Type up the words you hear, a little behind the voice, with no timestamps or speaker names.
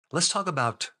Let's talk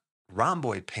about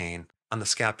rhomboid pain on the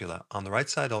scapula. On the right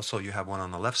side, also, you have one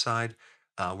on the left side.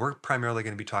 We're primarily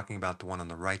going to be talking about the one on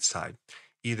the right side.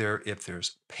 Either if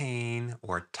there's pain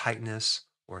or tightness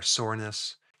or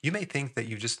soreness, you may think that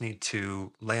you just need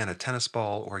to lay on a tennis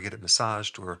ball or get it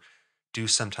massaged or do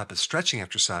some type of stretching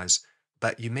exercise.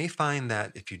 But you may find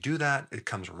that if you do that, it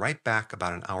comes right back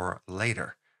about an hour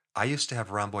later. I used to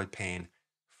have rhomboid pain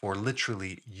for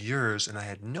literally years, and I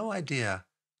had no idea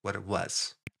what it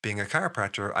was. Being a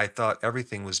chiropractor, I thought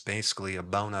everything was basically a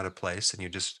bone out of place and you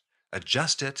just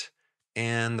adjust it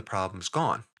and the problem's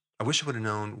gone. I wish I would have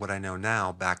known what I know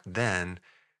now back then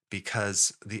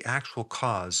because the actual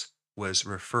cause was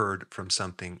referred from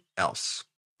something else.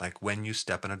 Like when you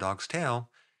step on a dog's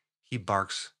tail, he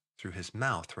barks through his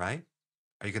mouth, right?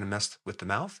 Are you going to mess with the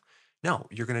mouth? No,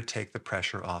 you're going to take the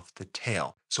pressure off the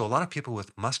tail. So, a lot of people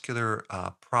with muscular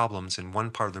problems in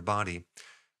one part of their body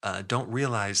don't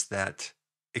realize that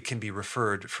it can be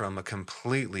referred from a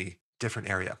completely different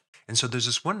area. And so there's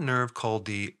this one nerve called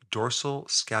the dorsal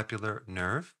scapular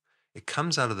nerve. It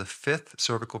comes out of the fifth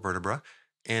cervical vertebra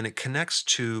and it connects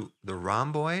to the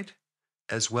rhomboid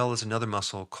as well as another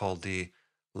muscle called the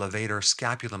levator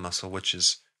scapula muscle, which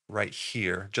is right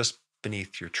here, just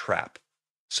beneath your trap.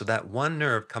 So that one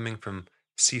nerve coming from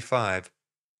C5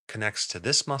 connects to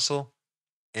this muscle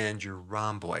and your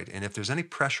rhomboid. And if there's any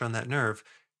pressure on that nerve,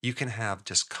 you can have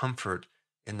discomfort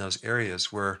in those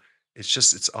areas where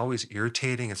it's always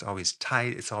irritating, it's always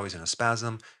tight, it's always in a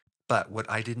spasm. But what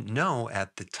I didn't know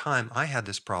at the time I had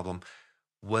this problem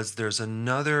was there's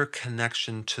another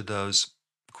connection to those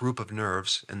group of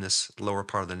nerves in this lower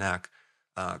part of the neck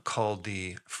called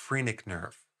the phrenic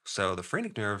nerve. So the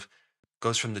phrenic nerve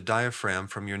goes from the diaphragm,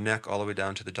 from your neck all the way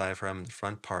down to the diaphragm in the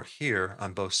front part here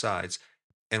on both sides.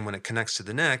 And when it connects to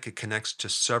the neck, it connects to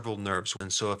several nerves.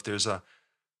 And so if there's a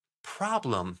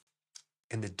problem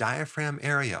in the diaphragm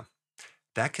area,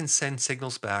 that can send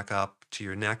signals back up to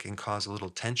your neck and cause a little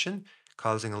tension,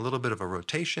 causing a little bit of a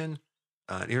rotation,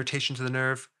 an irritation to the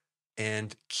nerve,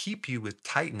 and keep you with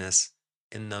tightness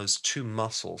in those two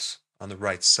muscles on the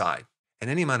right side. And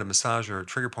any amount of massage or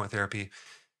trigger point therapy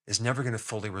is never going to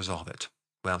fully resolve it.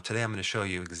 Well, today I'm going to show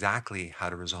you exactly how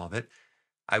to resolve it.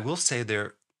 I will say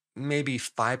there maybe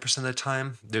 5% of the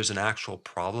time there's an actual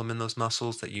problem in those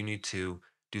muscles that you need to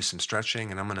do some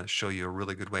stretching, and I'm going to show you a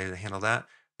really good way to handle that.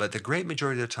 But the great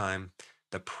majority of the time,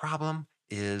 the problem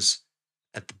is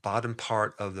at the bottom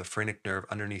part of the phrenic nerve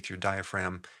underneath your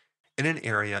diaphragm in an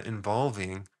area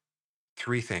involving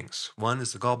three things. One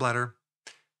is the gallbladder,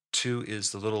 two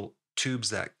is the little tubes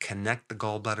that connect the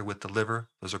gallbladder with the liver,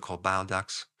 those are called bile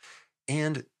ducts,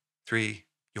 and three,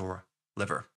 your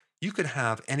liver. You could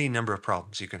have any number of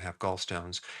problems. You can have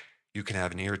gallstones. You can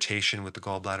have an irritation with the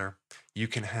gallbladder. You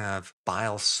can have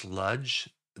bile sludge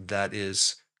that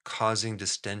is causing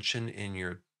distension in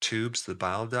your tubes, the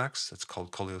bile ducts. That's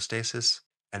called cholestasis.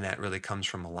 And that really comes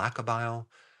from a lack of bile.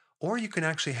 Or you can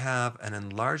actually have an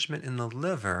enlargement in the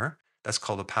liver. That's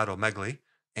called hepatomegaly.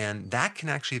 And that can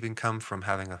actually even come from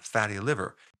having a fatty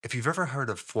liver. If you've ever heard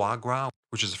of foie gras,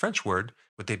 which is a French word,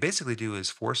 what they basically do is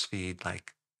force feed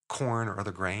like corn or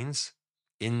other grains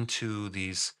into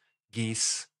these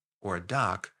geese or a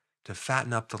duck to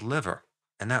fatten up the liver.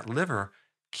 And that liver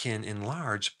can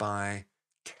enlarge by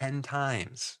 10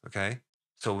 times. Okay.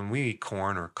 So when we eat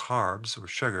corn or carbs or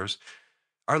sugars,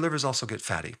 our livers also get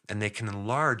fatty and they can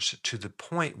enlarge to the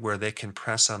point where they can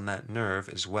press on that nerve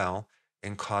as well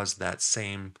and cause that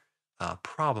same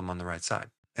problem on the right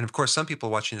side. And of course, some people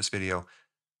watching this video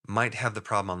might have the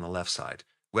problem on the left side.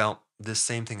 Well, this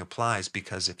same thing applies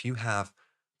because if you have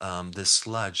this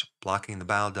sludge blocking the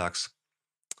bile ducts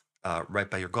right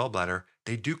by your gallbladder,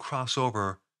 they do cross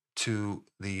over to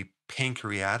the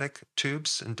pancreatic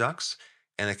tubes and ducts,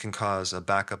 and it can cause a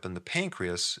backup in the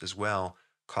pancreas as well,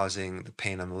 causing the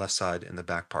pain on the left side and the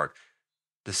back part.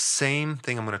 The same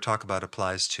thing I'm going to talk about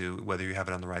applies to whether you have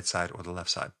it on the right side or the left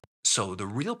side. So the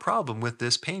real problem with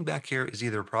this pain back here is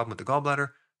either a problem with the gallbladder,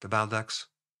 the bile ducts,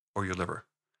 or your liver.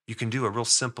 You can do a real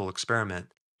simple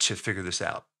experiment to figure this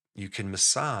out. You can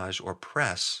massage or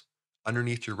press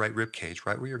underneath your right rib cage,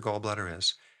 right where your gallbladder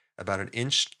is, about an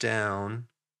inch down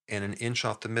and an inch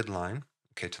off the midline,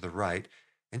 okay, to the right,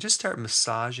 and just start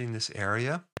massaging this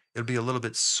area. It'll be a little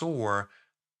bit sore,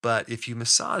 but if you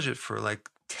massage it for like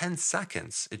 10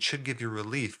 seconds, it should give you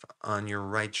relief on your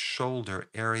right shoulder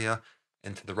area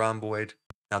and to the rhomboid.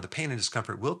 Now, the pain and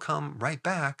discomfort will come right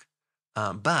back,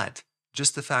 but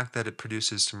just the fact that it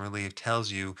produces some relief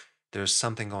tells you there's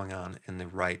something going on in the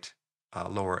right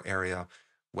lower area,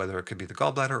 whether it could be the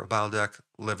gallbladder or bile duct,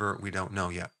 liver, we don't know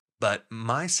yet. But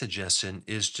my suggestion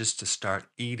is just to start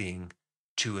eating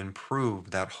to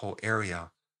improve that whole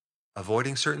area,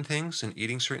 avoiding certain things and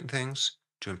eating certain things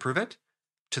to improve it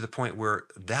to the point where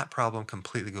that problem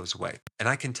completely goes away. And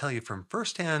I can tell you from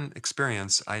firsthand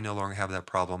experience, I no longer have that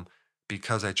problem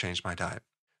because I changed my diet.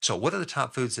 So, what are the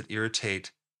top foods that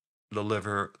irritate the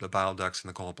liver, the bile ducts, and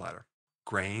the gallbladder?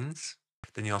 Grains.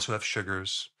 Then you also have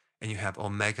sugars, and you have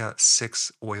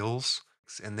omega-6 oils,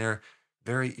 and they're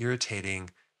very irritating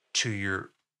to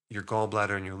your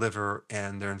gallbladder and your liver,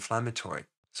 and they're inflammatory.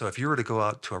 So if you were to go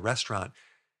out to a restaurant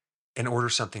and order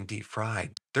something deep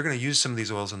fried, they're going to use some of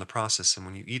these oils in the process. And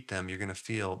when you eat them, you're going to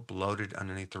feel bloated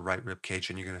underneath the right rib cage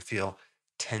and you're going to feel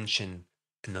tension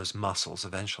in those muscles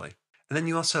eventually. And then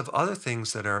you also have other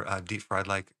things that are deep fried,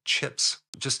 like chips.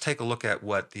 Just take a look at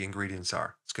what the ingredients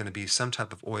are. It's going to be some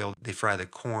type of oil they fry the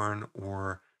corn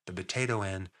or the potato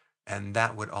in, and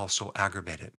that would also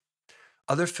aggravate it.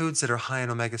 Other foods that are high in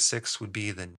omega 6 would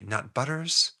be the nut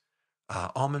butters,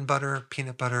 almond butter,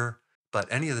 peanut butter, but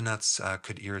any of the nuts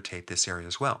could irritate this area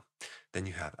as well. Then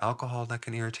you have alcohol that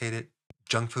can irritate it,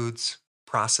 junk foods,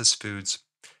 processed foods,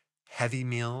 heavy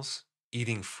meals,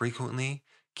 eating frequently,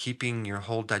 keeping your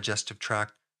whole digestive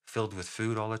tract filled with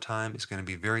food all the time is going to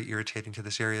be very irritating to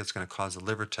this area. It's going to cause the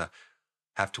liver to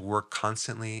have to work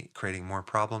constantly, creating more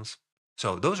problems.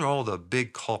 So, those are all the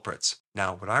big culprits.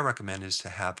 Now, what I recommend is to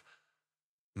have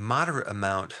moderate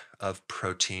amount of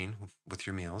protein with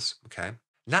your meals, okay?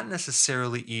 Not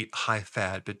necessarily eat high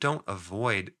fat, but don't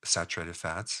avoid saturated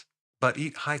fats, but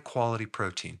eat high quality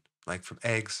protein, like from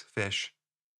eggs, fish,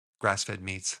 grass fed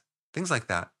meats, things like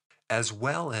that, as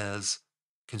well as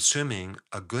consuming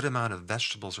a good amount of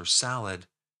vegetables or salad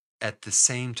at the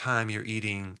same time you're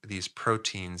eating these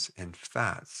proteins and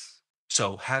fats.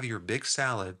 So have your big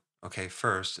salad, okay,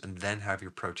 first, and then have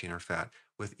your protein or fat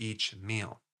with each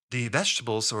meal. The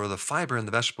vegetables or the fiber in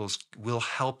the vegetables will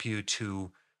help you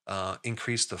to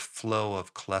increase the flow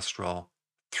of cholesterol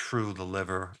through the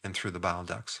liver and through the bile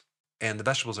ducts. And the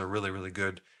vegetables are really, really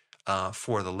good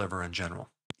for the liver in general.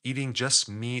 Eating just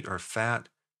meat or fat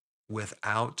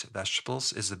without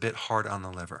vegetables is a bit hard on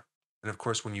the liver. And of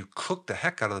course, when you cook the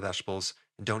heck out of the vegetables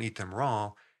and don't eat them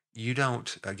raw, you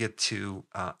don't get to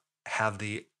have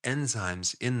the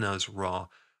enzymes in those raw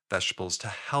vegetables to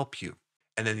help you.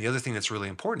 And then the other thing that's really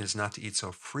important is not to eat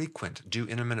so frequent. Do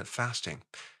intermittent fasting.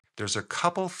 There's a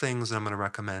couple things that I'm going to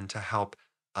recommend to help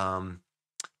um,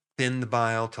 thin the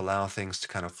bile to allow things to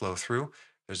kind of flow through.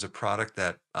 There's a product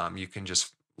that you can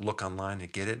just look online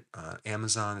and get it.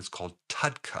 Amazon. It's called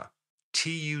Tudca,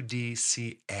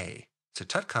 Tudca. So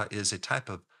Tudca is a type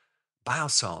of bile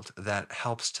salt that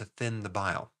helps to thin the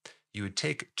bile. You would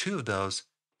take two of those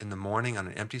in the morning on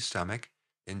an empty stomach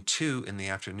and two in the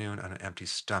afternoon on an empty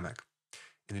stomach.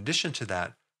 In addition to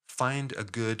that, find a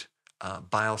good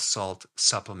bile salt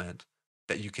supplement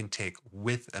that you can take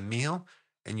with a meal,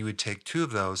 and you would take two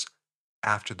of those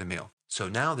after the meal. So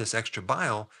now this extra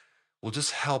bile will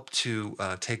just help to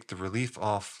take the relief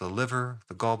off the liver,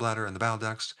 the gallbladder, and the bile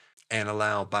ducts, and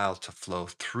allow bile to flow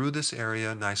through this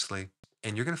area nicely.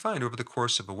 And you're going to find over the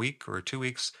course of a week or 2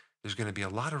 weeks, there's going to be a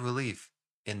lot of relief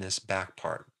in this back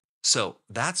part. So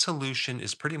that solution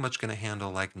is pretty much going to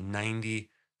handle like 95%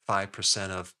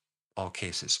 of all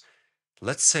cases.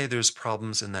 Let's say there's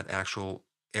problems in that actual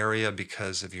area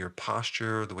because of your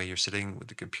posture, the way you're sitting with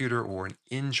the computer, or an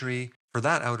injury. For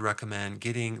that, I would recommend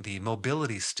getting the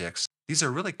mobility sticks. These are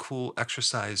really cool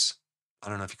exercise, I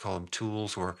don't know if you call them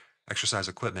tools or exercise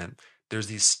equipment. There's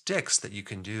these sticks that you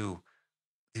can do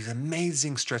these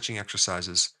amazing stretching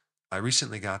exercises. I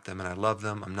recently got them and I love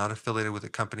them. I'm not affiliated with the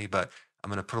company, but I'm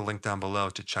going to put a link down below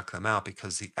to check them out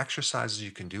because the exercises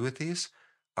you can do with these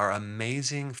are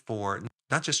amazing for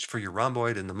not just for your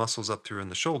rhomboid and the muscles up through in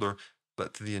the shoulder,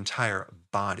 but the entire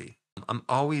body. I'm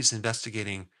always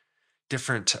investigating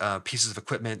different pieces of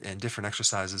equipment and different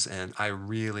exercises, and I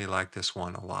really like this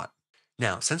one a lot.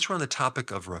 Now, since we're on the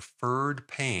topic of referred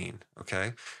pain,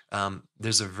 okay,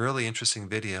 there's a really interesting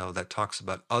video that talks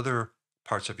about other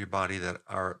parts of your body that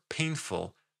are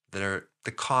painful, that are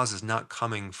the cause is not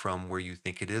coming from where you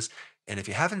think it is. And if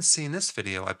you haven't seen this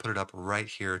video, I put it up right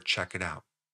here. Check it out.